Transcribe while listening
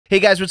Hey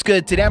guys, what's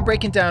good? Today I'm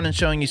breaking down and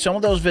showing you some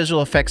of those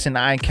visual effects and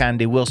eye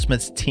candy Will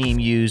Smith's team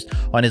used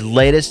on his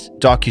latest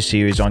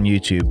docuseries on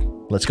YouTube.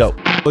 Let's go.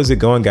 How's it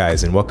going,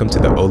 guys, and welcome to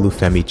the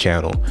Olufemi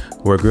channel.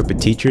 We're a group of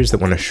teachers that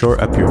want to shore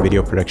up your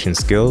video production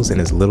skills in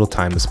as little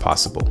time as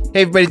possible.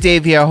 Hey everybody,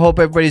 Dave here. I hope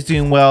everybody's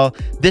doing well.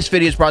 This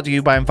video is brought to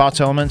you by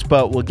VFX Elements,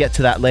 but we'll get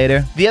to that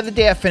later. The other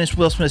day I finished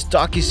Will Smith's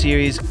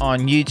docuseries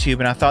on YouTube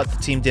and I thought the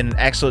team did an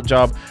excellent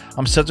job.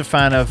 I'm such a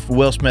fan of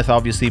Will Smith,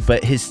 obviously,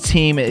 but his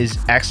team is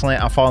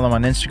excellent. I follow them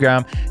on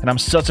Instagram and I'm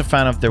such a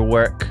fan of their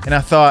work. And I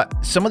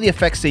thought some of the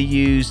effects they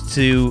used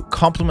to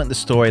complement the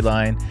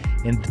storyline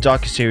in the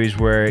docuseries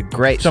were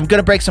great. So I'm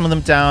gonna break some of them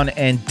down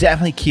and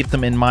definitely keep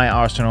them in my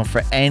arsenal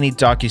for any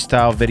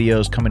docu-style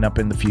videos coming up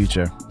in the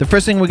future. The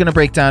first thing we're gonna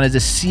break down is a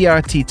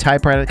CRT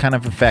typewriter kind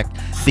of effect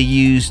they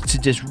use to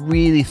just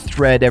really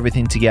thread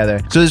everything together.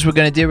 So this is what we're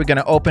gonna do. We're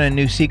gonna open a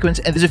new sequence,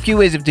 and there's a few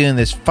ways of doing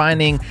this.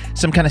 Finding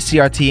some kind of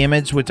CRT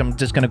image, which I'm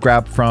just gonna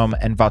grab from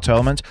VFX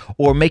Elements,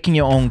 or making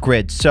your own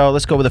grid. So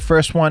let's go with the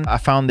first one. I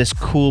found this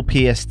cool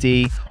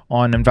PSD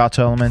on VFX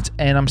Elements,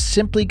 and I'm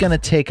simply gonna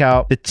take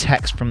out the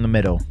text from the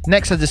middle.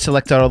 Next, I just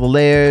select out all the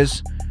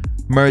layers,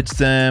 merged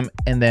them,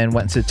 and then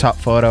went to the top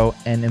photo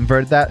and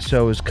inverted that,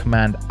 so it was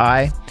Command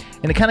I.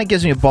 And it kind of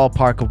gives me a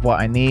ballpark of what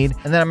I need.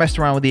 And then I messed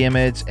around with the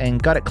image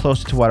and got it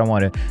closer to what I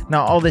wanted.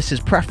 Now, all this is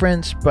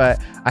preference,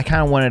 but I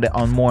kind of wanted it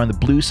on more on the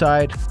blue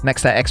side.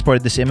 Next, I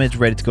exported this image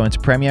ready to go into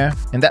Premiere.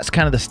 And that's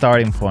kind of the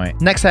starting point.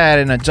 Next, I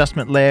added an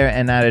adjustment layer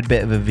and added a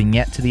bit of a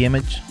vignette to the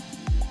image.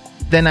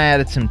 Then I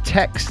added some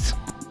text,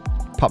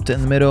 popped it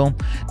in the middle.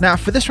 Now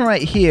for this one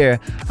right here,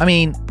 I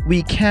mean,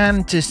 we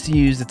can just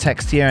use the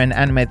text here and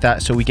animate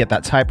that so we get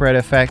that typewriter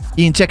effect.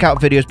 You can check out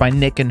videos by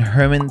Nick and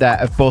Herman that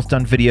have both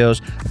done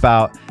videos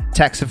about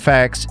text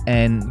effects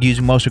and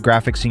using motion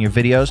graphics in your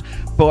videos.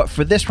 But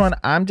for this one,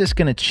 I'm just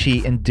gonna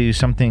cheat and do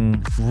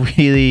something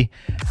really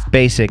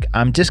basic.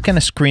 I'm just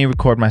gonna screen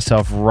record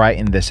myself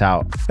writing this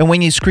out. And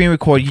when you screen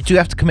record, you do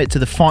have to commit to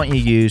the font you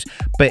use,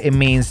 but it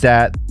means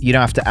that you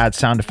don't have to add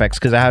sound effects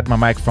because I had my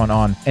microphone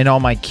on and all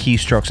my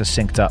keystrokes are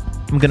synced up.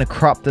 I'm gonna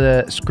crop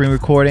the screen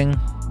recording,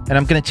 and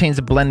I'm gonna change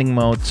the blending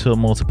mode to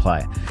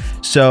multiply.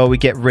 So we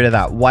get rid of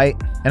that white,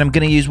 and I'm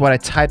gonna use what I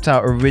typed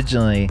out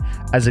originally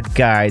as a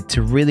guide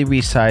to really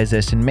resize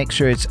this and make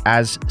sure it's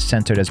as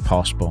centered as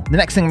possible. The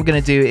next thing I'm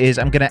gonna do is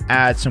I'm gonna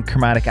add some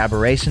chromatic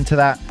aberration to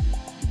that.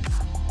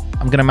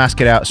 I'm gonna mask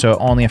it out so it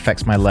only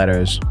affects my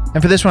letters.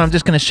 And for this one, I'm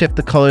just gonna shift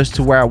the colors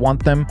to where I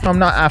want them. I'm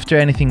not after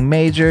anything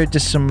major,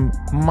 just some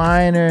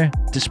minor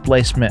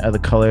displacement of the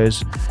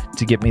colors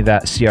to give me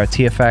that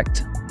CRT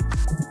effect.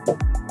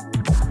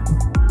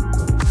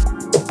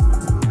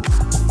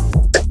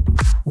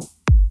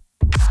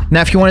 Now,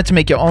 if you wanted to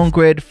make your own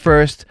grid,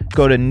 first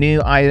go to New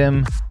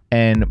Item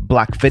and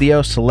Black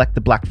Video, select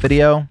the black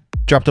video,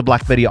 drop the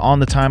black video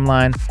on the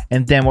timeline,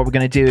 and then what we're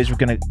gonna do is we're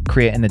gonna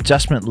create an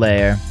adjustment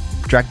layer,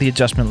 drag the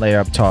adjustment layer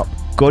up top,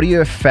 go to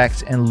your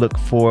effects and look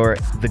for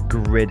the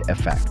grid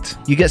effect.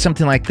 You get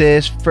something like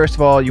this. First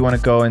of all, you wanna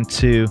go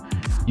into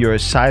your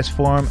size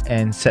form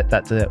and set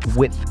that to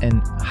width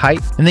and height.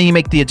 And then you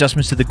make the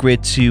adjustments to the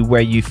grid to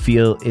where you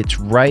feel it's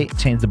right.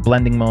 Change the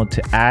blending mode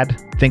to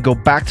add. Then go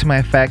back to my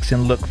effects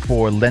and look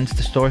for lens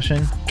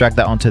distortion. Drag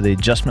that onto the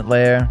adjustment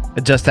layer.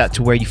 Adjust that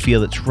to where you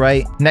feel it's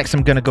right. Next,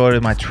 I'm gonna go to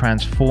my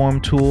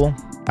transform tool,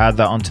 add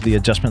that onto the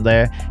adjustment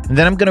layer. And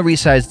then I'm gonna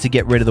resize to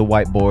get rid of the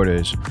white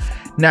borders.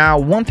 Now,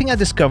 one thing I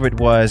discovered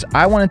was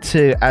I wanted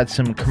to add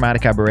some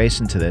chromatic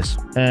aberration to this.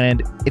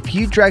 And if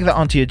you drag that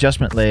onto your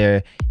adjustment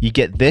layer, you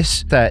get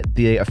this, that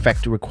the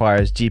effect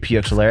requires GPU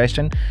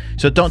acceleration.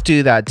 So don't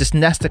do that, just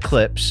nest the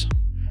clips.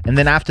 And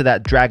then after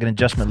that, drag an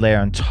adjustment layer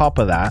on top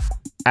of that,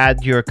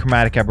 add your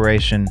chromatic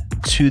aberration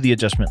to the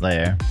adjustment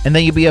layer. And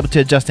then you'll be able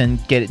to adjust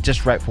and get it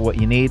just right for what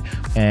you need.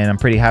 And I'm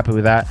pretty happy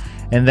with that.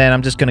 And then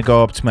I'm just gonna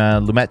go up to my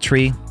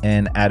Lumetri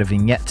and add a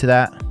vignette to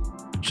that.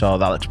 So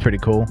that looks pretty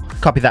cool.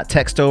 Copy that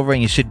text over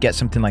and you should get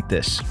something like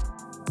this.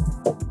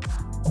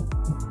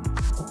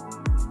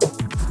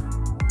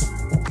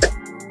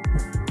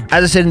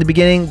 As I said in the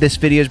beginning, this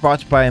video is brought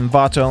to you by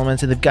VFX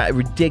Elements, and they've got a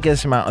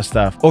ridiculous amount of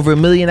stuff. Over 1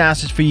 million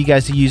assets for you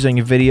guys to use on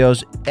your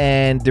videos,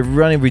 and they're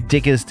running a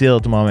ridiculous deal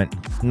at the moment.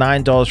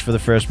 $9 for the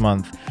first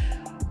month.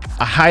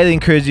 I highly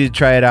encourage you to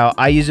try it out.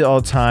 I use it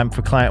all the time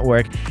for client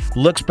work.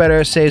 Looks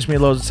better, saves me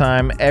loads of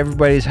time.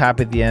 Everybody's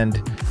happy at the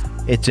end.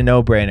 It's a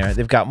no-brainer.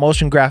 They've got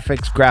motion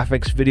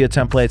graphics, video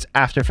templates,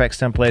 After Effects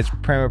templates,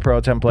 Premiere Pro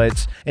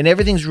templates, and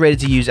everything's ready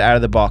to use out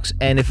of the box.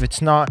 And if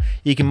it's not,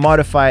 you can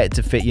modify it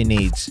to fit your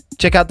needs.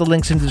 Check out the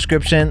links in the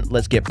description.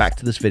 Let's get back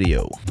to this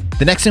video.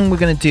 The next thing we're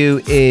gonna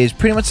do is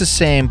pretty much the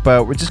same,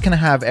 but we're just gonna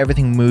have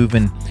everything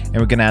moving and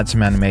we're gonna add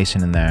some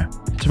animation in there.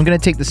 So I'm gonna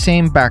take the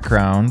same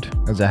background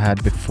as I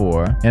had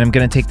before, and I'm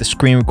gonna take the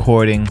screen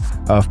recording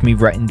of me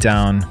writing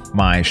down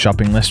my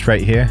shopping list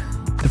right here.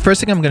 The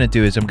first thing I'm going to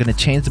do is I'm going to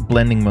change the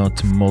blending mode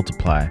to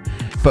multiply,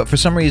 but for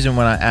some reason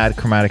when I add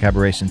chromatic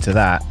aberration to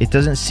that, it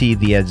doesn't see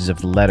the edges of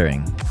the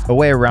lettering. A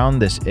way around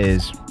this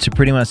is to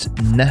pretty much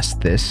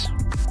nest this,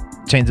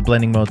 change the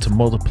blending mode to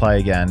multiply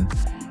again,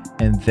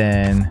 and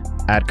then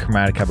add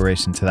chromatic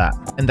aberration to that.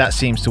 And that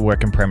seems to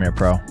work in Premiere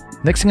Pro.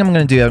 Next thing I'm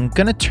going to do, I'm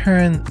going to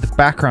turn the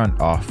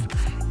background off.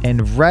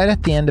 And right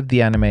at the end of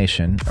the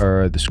animation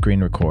or the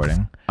screen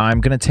recording,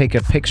 I'm going to take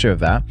a picture of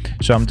that.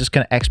 So I'm just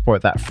going to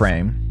export that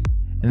frame.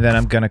 And then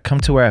I'm going to come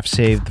to where I've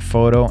saved the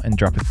photo and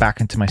drop it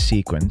back into my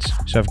sequence.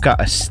 So I've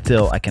got a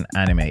still I can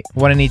animate.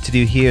 What I need to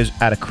do here is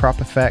add a crop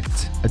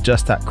effect,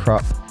 adjust that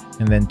crop,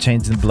 and then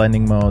change the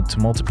blending mode to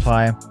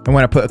multiply. And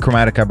when I put a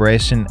chromatic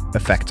aberration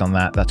effect on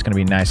that, that's going to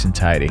be nice and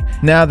tidy.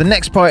 Now the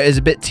next part is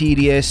a bit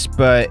tedious,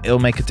 but it'll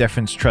make a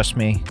difference, trust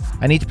me.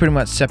 I need to pretty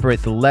much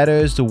separate the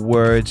letters, the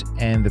words,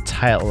 and the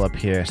title up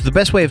here. So the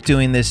best way of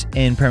doing this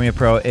in Premiere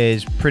Pro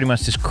is pretty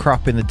much just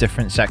cropping the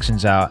different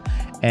sections out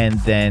and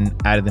then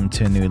added them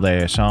to a new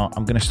layer. So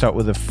I'm going to start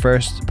with the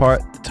first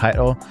part, the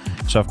title.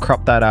 So I've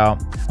cropped that out.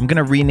 I'm going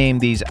to rename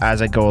these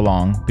as I go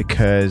along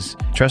because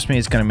trust me,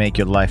 it's going to make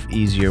your life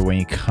easier when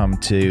you come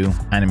to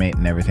animate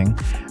and everything.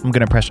 I'm going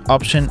to press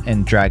Option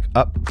and drag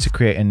up to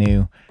create a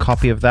new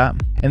copy of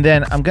that. And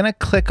then I'm going to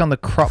click on the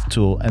crop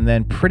tool and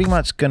then pretty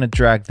much going to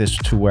drag this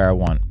to where I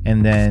want.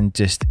 And then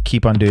just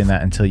keep on doing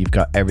that until you've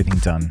got everything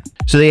done.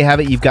 So there you have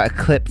it. You've got a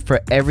clip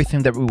for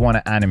everything that we want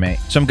to animate.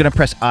 So I'm going to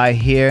press I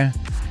here,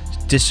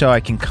 just so I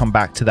can come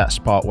back to that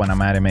spot when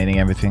I'm animating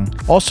everything.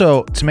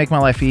 Also, to make my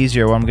life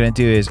easier, what I'm going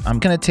to do is I'm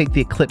going to take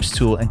the ellipse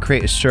tool and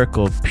create a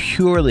circle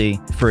purely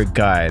for a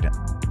guide.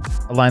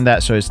 Align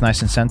that so it's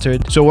nice and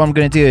centered. So what I'm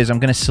going to do is I'm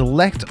going to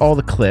select all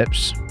the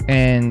clips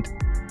and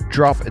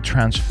drop a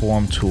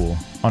transform tool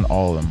on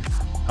all of them.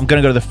 I'm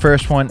going to go to the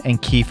first one and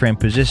keyframe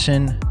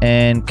position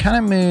and kind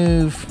of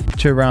move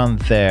to around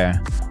there.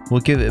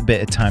 We'll give it a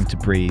bit of time to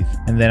breathe.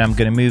 And then I'm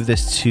going to move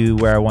this to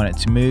where I want it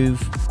to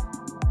move.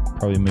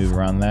 Probably move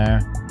around there.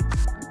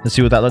 Let's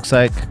see what that looks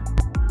like.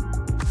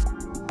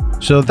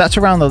 So that's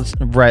around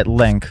the right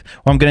length.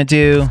 What I'm going to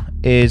do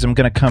is I'm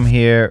going to come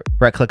here,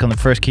 right click on the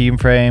first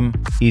keyframe,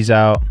 ease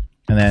out,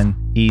 and then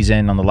ease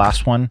in on the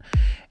last one.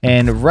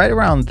 And right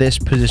around this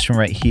position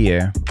right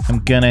here, I'm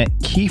going to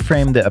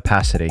keyframe the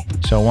opacity.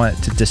 So I want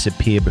it to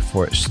disappear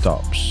before it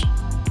stops.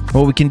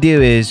 What we can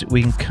do is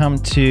we can come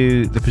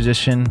to the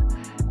position,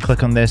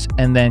 click on this,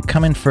 and then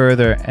come in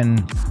further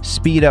and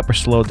speed up or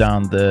slow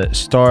down the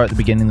start, the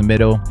beginning, the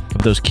middle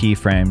of those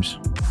keyframes.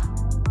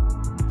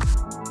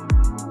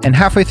 And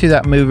halfway through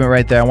that movement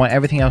right there, I want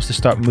everything else to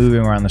start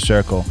moving around the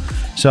circle.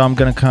 So I'm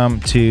going to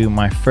come to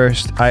my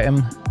first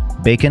item,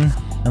 bacon,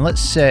 and let's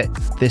set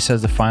this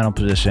as the final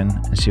position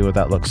and see what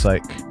that looks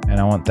like. And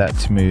I want that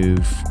to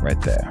move right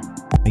there.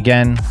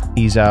 Again,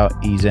 ease out,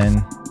 ease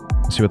in.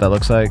 Let's see what that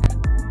looks like.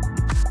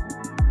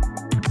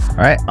 All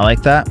right, I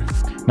like that.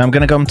 Now I'm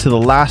going to come to the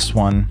last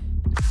one,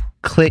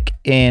 click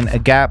in a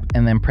gap,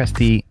 and then press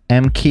the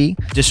M key,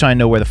 just so I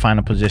know where the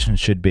final position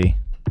should be.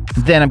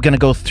 Then I'm going to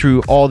go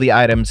through all the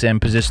items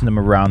and position them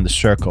around the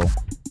circle.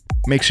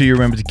 Make sure you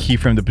remember to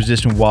keyframe the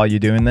position while you're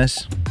doing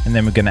this. And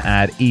then we're going to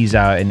add ease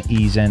out and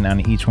ease in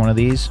on each one of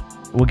these.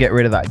 We'll get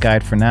rid of that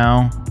guide for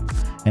now.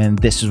 And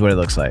this is what it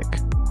looks like.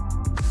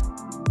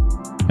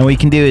 And what you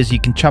can do is you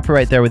can chop it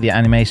right there where the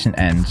animation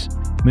ends.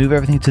 Move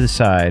everything to the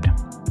side.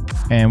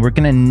 And we're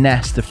going to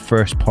nest the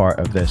first part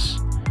of this.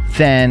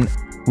 Then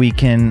we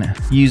can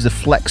use the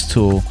flex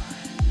tool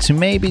to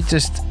maybe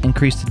just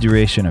increase the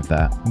duration of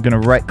that. I'm going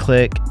to right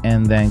click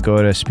and then go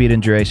to speed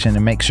and duration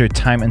and make sure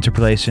time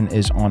interpolation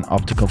is on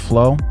optical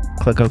flow.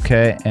 Click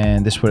OK,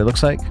 and this is what it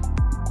looks like.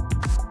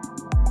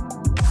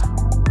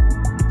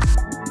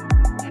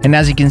 And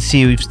as you can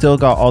see, we've still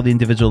got all the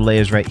individual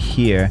layers right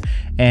here,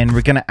 and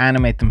we're going to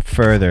animate them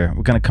further.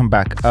 We're going to come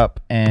back up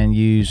and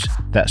use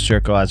that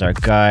circle as our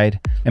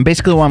guide. And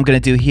basically what I'm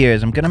going to do here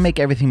is I'm going to make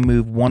everything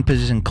move one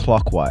position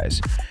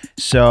clockwise.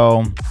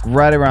 So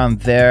right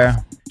around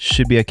there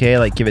should be okay.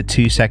 Like give it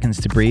 2 seconds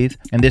to breathe.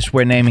 And this is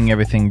where naming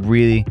everything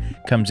really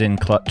comes in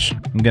clutch.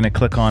 I'm going to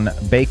click on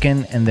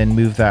bacon and then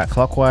move that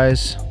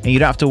clockwise. And you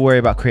don't have to worry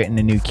about creating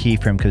a new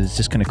keyframe because it's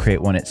just going to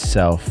create one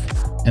itself.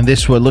 And this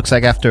is what it looks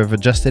like after I've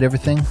adjusted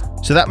everything.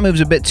 So that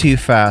moves a bit too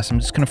fast. I'm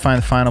just going to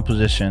find the final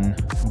position.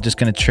 I'm just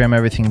going to trim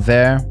everything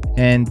there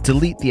and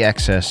delete the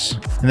excess.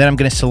 And then I'm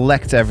going to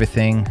select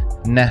everything,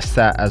 nest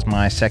that as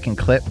my second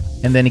clip.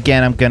 And then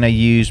again, I'm going to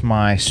use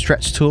my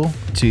stretch tool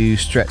to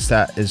stretch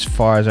that as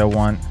far as I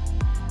want.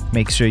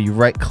 Make sure you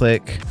right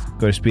click,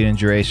 go to speed and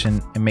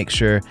duration, and make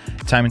sure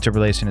time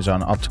interpolation is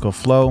on optical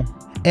flow.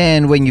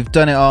 And when you've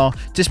done it all,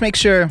 just make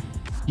sure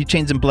you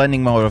change the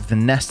blending mode of the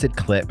nested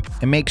clip,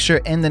 and make sure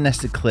in the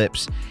nested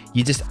clips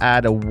you just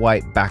add a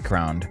white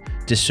background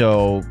just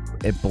so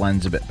it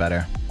blends a bit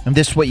better. And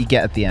this is what you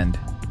get at the end.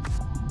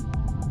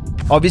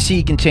 Obviously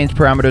you can change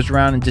parameters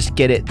around and just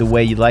get it the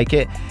way you like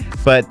it,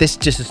 but this is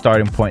just a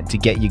starting point to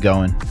get you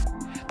going.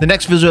 The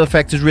next visual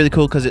effect is really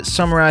cool because it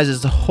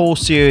summarizes the whole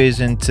series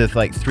into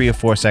like 3 or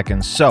 4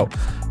 seconds. So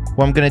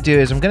what I'm going to do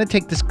is I'm going to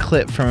take this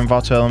clip from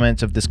Envato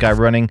Elements of this guy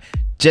running,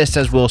 just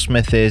as Will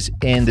Smith is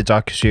in the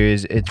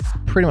docuseries. It's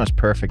pretty much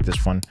perfect,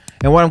 this one.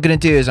 And what I'm going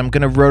to do is I'm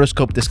going to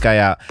rotoscope this guy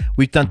out.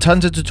 We've done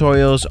tons of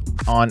tutorials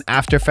on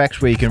After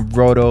Effects where you can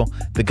roto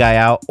the guy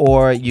out,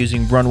 or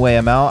using Runway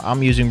ML.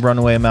 I'm using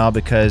Runway ML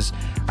because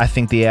I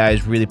think the AI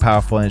is really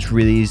powerful and it's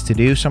really easy to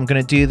do. So I'm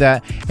going to do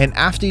that. And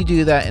after you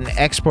do that and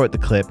export the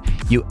clip,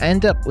 you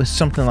end up with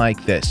something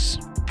like this.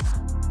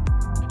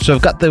 So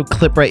I've got the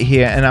clip right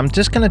here, and I'm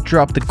just going to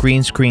drop the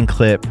green screen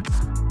clip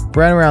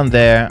right around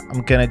there.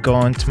 I'm going to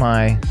go into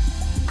my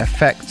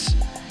effects,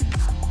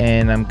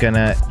 and I'm going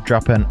to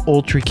drop an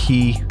ultra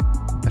key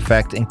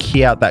effect and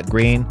key out that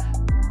green.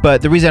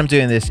 But the reason I'm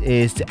doing this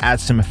is to add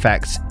some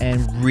effects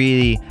and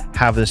really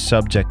have the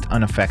subject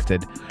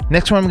unaffected.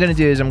 Next one I'm going to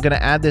do is I'm going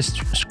to add this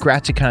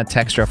scratchy kind of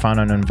texture I found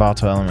on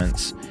Envato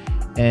Elements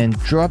and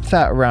drop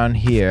that around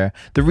here.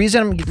 The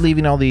reason I'm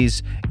leaving all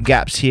these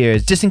gaps here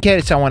is just in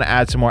case I want to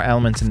add some more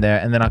elements in there,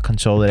 and then I'll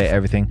consolidate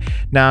everything.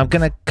 Now I'm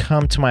going to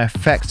come to my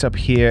effects up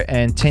here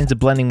and change the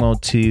blending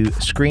mode to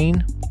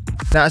screen.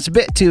 Now it's a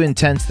bit too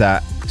intense,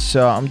 that,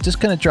 so I'm just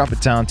going to drop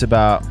it down to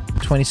about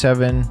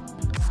 27.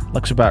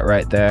 Looks about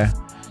right there.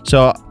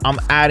 So I'm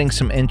adding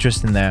some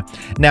interest in there.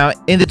 Now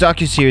in the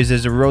docuseries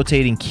there's a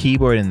rotating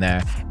keyboard in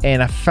there,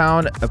 and I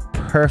found a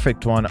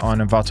perfect one on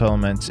Envato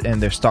Elements in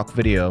their stock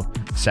video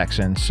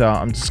section. So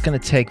I'm just going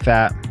to take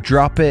that,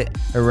 drop it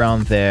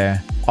around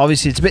there.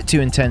 Obviously it's a bit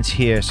too intense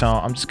here, so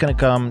I'm just going to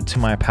come to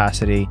my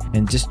opacity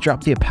and just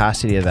drop the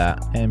opacity of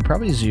that and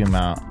probably zoom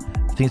out.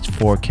 I think it's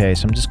 4K,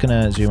 so I'm just going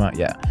to zoom out.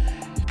 Yeah,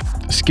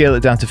 scale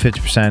it down to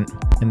 50%.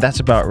 And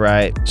that's about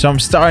right. So I'm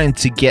starting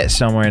to get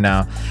somewhere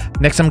now.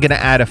 Next I'm gonna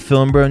add a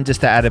film burn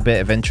just to add a bit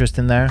of interest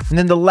in there. And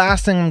then the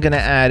last thing I'm gonna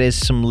add is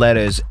some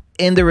letters.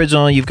 In the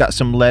original you've got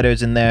some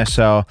letters in there,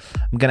 so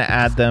I'm gonna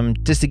add them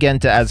just again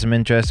to add some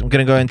interest. I'm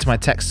gonna go into my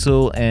text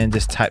tool and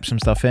just type some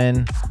stuff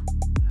in.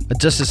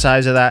 Adjust the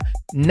size of that.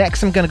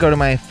 Next I'm gonna go to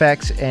my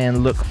effects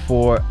and look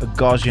for a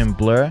Gaussian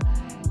blur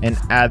and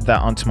add that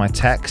onto my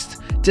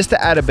text just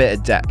to add a bit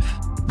of depth.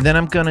 Then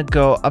I'm gonna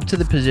go up to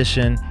the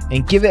position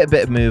and give it a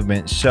bit of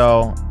movement.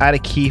 So add a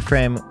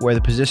keyframe where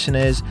the position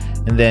is,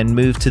 and then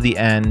move to the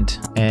end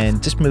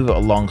and just move it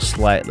along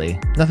slightly.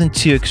 Nothing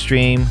too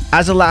extreme.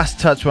 As a last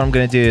touch, what I'm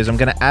gonna do is I'm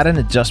gonna add an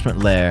adjustment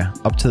layer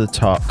up to the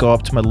top, go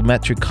up to my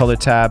metric color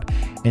tab,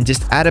 and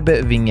just add a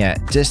bit of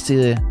vignette just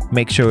to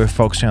make sure we're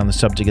focusing on the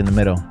subject in the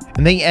middle.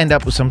 And then you end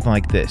up with something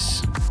like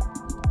this.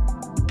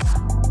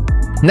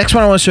 Next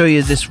one I want to show you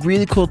is this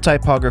really cool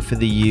typography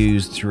they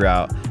use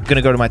throughout. I'm going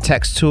to go to my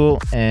text tool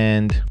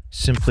and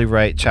simply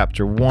write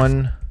chapter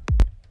 1.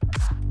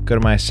 Go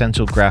to my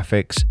essential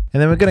graphics,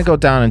 and then we're going to go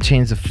down and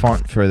change the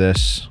font for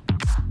this.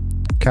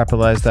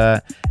 Capitalize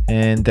that,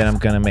 and then I'm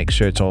going to make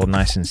sure it's all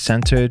nice and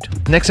centered.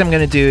 Next I'm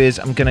going to do is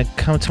I'm going to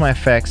come to my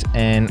effects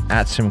and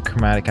add some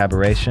chromatic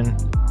aberration.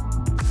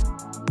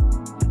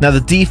 Now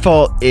the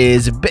default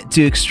is a bit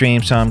too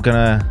extreme, so I'm going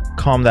to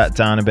calm that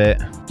down a bit.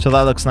 So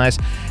that looks nice.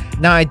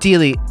 Now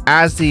ideally,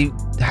 as they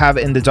have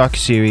in the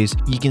docuseries,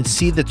 you can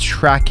see the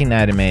tracking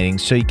animating.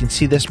 So you can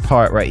see this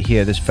part right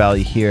here, this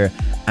value here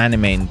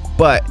animating,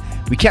 but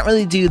we can't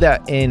really do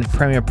that in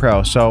Premiere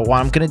Pro. So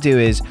what I'm gonna do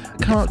is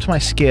come up to my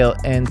scale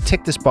and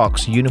tick this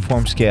box,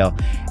 uniform scale,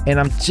 and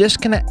I'm just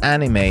gonna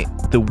animate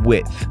the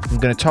width. I'm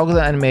gonna toggle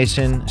the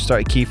animation,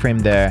 start a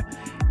keyframe there,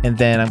 and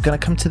then I'm gonna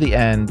come to the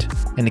end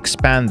and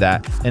expand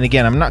that. And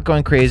again, I'm not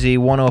going crazy,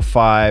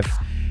 105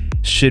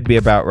 should be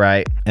about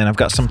right. And I've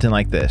got something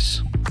like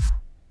this.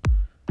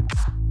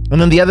 And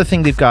then the other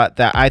thing they've got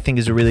that I think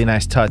is a really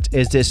nice touch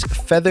is this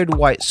feathered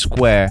white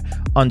square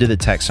under the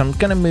text. So I'm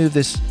gonna move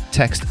this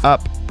text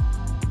up,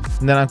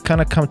 and then I'm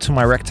gonna come to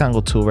my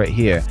rectangle tool right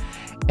here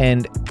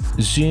and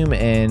zoom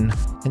in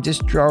and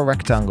just draw a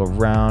rectangle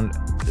around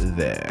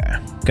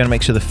there. I'm gonna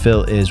make sure the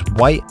fill is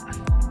white,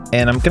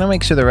 and I'm gonna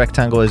make sure the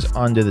rectangle is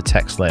under the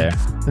text layer.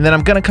 And then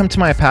I'm gonna come to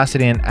my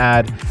opacity and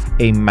add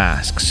a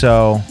mask.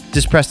 So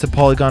just press the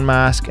polygon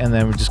mask, and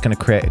then we're just gonna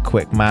create a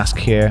quick mask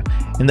here.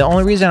 And the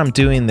only reason I'm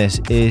doing this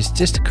is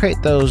just to create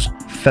those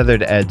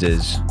feathered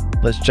edges.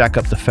 Let's jack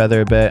up the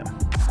feather a bit.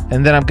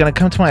 And then I'm gonna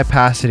come to my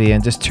opacity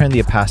and just turn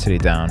the opacity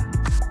down.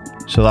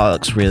 So that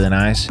looks really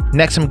nice.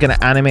 Next, I'm gonna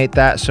animate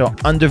that. So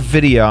under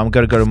video, I'm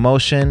gonna go to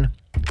motion,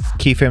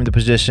 keyframe the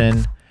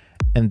position,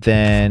 and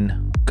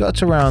then go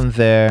to around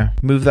there,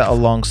 move that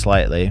along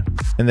slightly.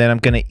 And then I'm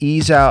gonna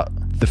ease out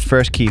the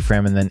first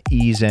keyframe and then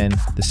ease in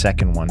the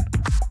second one.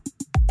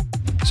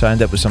 So I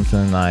end up with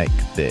something like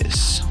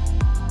this.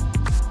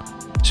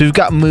 So we've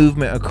got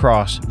movement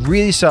across,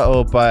 really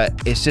subtle, but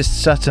it's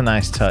just such a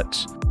nice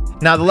touch.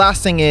 Now the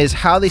last thing is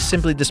how they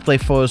simply display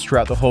photos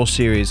throughout the whole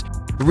series.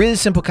 A really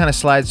simple kind of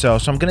slideshow.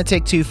 So I'm gonna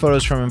take 2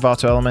 photos from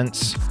Envato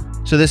Elements.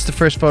 So this is the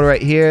first photo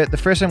right here. The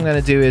first thing I'm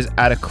gonna do is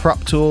add a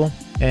crop tool,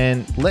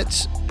 and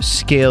let's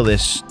scale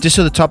this just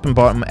so the top and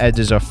bottom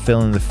edges are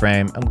filling the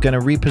frame. I'm gonna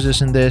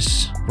reposition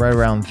this right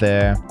around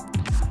there.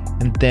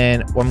 And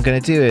then what I'm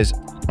gonna do is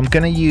I'm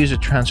gonna use a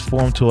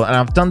transform tool, and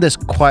I've done this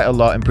quite a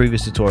lot in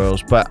previous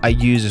tutorials, but I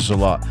use this a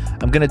lot.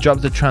 I'm gonna drop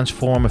the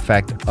transform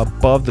effect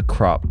above the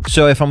crop.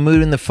 So if I'm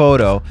moving the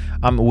photo,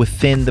 I'm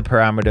within the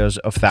parameters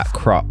of that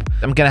crop.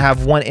 I'm gonna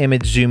have one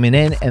image zooming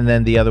in and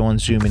then the other one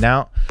zooming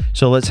out.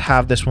 So let's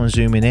have this one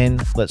zooming in.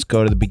 Let's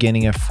go to the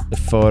beginning of the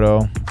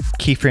photo.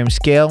 Keyframe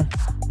scale.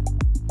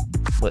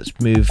 Let's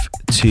move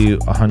to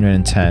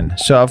 110.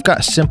 So I've got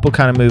a simple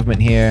kind of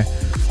movement here.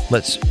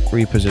 Let's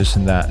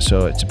reposition that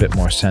so it's a bit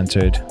more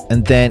centered.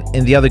 And then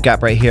in the other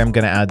gap right here, I'm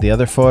gonna add the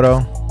other photo.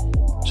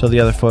 So the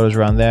other photo's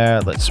around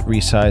there. Let's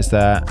resize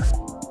that.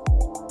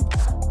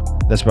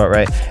 That's about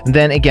right. And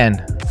then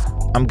again,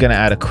 I'm gonna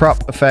add a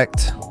crop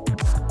effect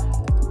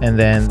and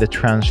then the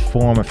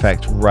transform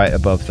effect right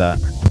above that.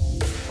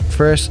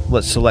 First,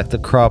 let's select the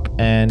crop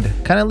and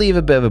kind of leave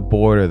a bit of a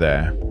border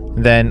there.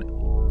 And then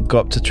go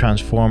up to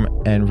transform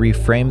and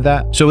reframe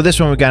that. So with this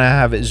one, we're gonna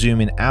have it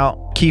zooming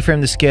out.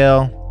 Keyframe the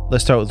scale.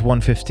 Let's start with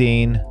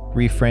 115,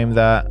 reframe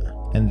that,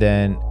 and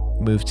then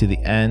move to the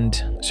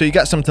end. So you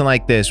got something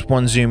like this,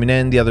 one zooming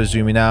in, the other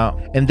zooming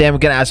out. And then we're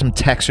gonna add some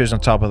textures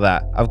on top of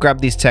that. I've grabbed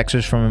these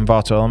textures from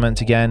Envato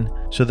Element again.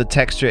 So the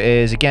texture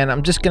is, again,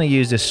 I'm just gonna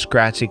use this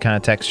scratchy kind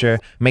of texture.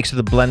 Make sure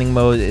the blending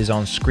mode is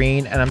on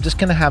screen, and I'm just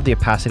gonna have the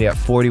opacity at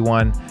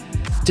 41,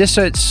 just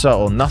so it's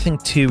subtle, nothing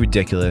too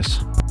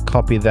ridiculous.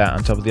 Copy that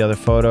on top of the other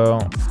photo.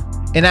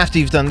 And after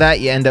you've done that,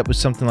 you end up with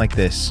something like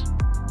this.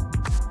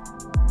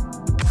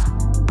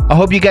 I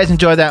hope you guys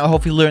enjoyed that. I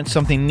hope you learned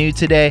something new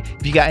today.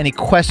 If you got any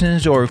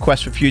questions or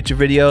requests for future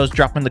videos,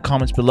 drop them in the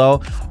comments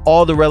below.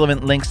 All the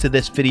relevant links to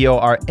this video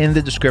are in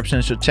the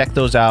description, so check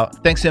those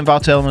out. Thanks to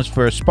Envato Elements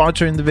for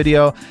sponsoring the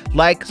video.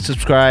 Like,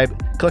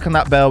 subscribe, click on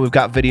that bell. We've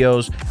got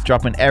videos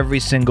dropping every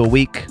single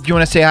week. If you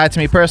want to say hi to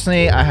me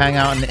personally, I hang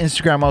out on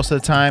Instagram most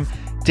of the time.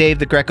 Dave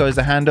the Greco is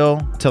the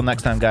handle. Till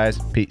next time, guys.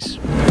 Peace.